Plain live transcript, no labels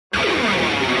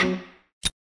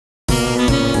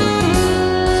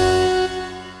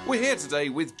here today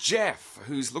with Jeff,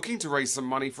 who's looking to raise some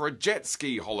money for a jet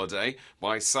ski holiday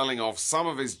by selling off some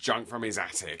of his junk from his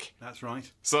attic. That's right.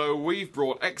 So we've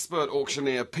brought expert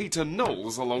auctioneer Peter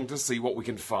Knowles along to see what we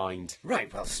can find.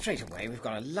 Right, well, straight away, we've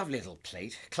got a lovely little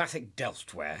plate, classic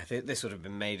Delftware. This would have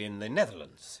been made in the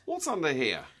Netherlands. What's under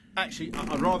here? Actually,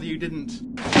 I'd rather you didn't.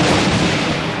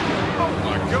 Oh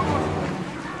my God!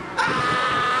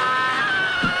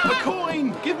 A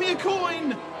coin! Give me a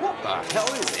coin! What the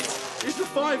hell is it? It's the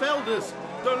 5 elders.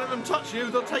 Don't let them touch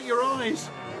you, they'll take your eyes.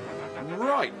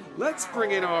 Right, let's bring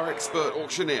in our expert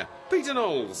auctioneer, Peter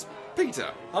Knowles.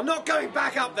 Peter. I'm not going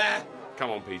back up there!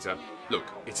 Come on, Peter. Look,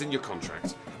 it's in your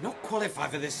contract. I'm not qualified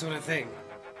for this sort of thing.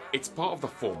 It's part of the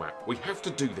format. We have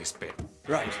to do this bit.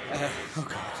 Right, oh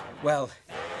God. Well,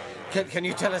 can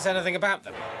you tell us anything about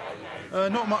them?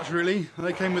 Not much, really.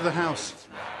 They came with the house.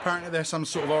 Apparently they're some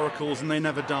sort of oracles and they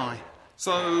never die.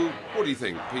 So, what do you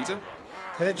think, Peter?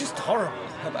 They're just horrible.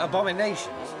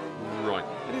 Abominations. Right.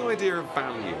 Any idea of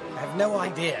value? I have no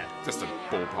idea. Just a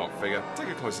ballpark figure. Take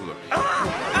a closer look.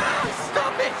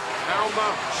 Stop it! How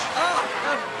much?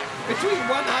 Between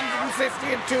 150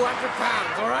 and 200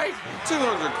 pounds, all right?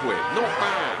 200 quid. Not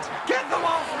bad. Get them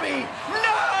off me!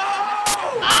 No!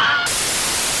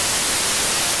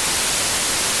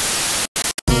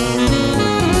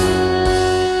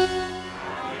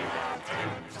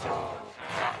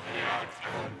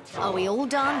 Are we all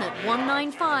done at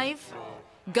 195?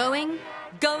 Going,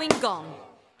 gone.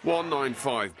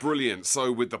 195, brilliant.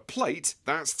 So with the plate,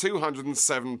 that's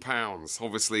 £207.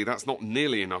 Obviously, that's not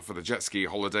nearly enough for the jet ski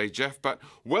holiday, Jeff, but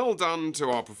well done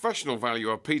to our professional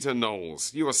valuer, Peter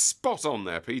Knowles. You were spot on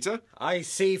there, Peter. I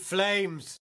see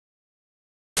flames.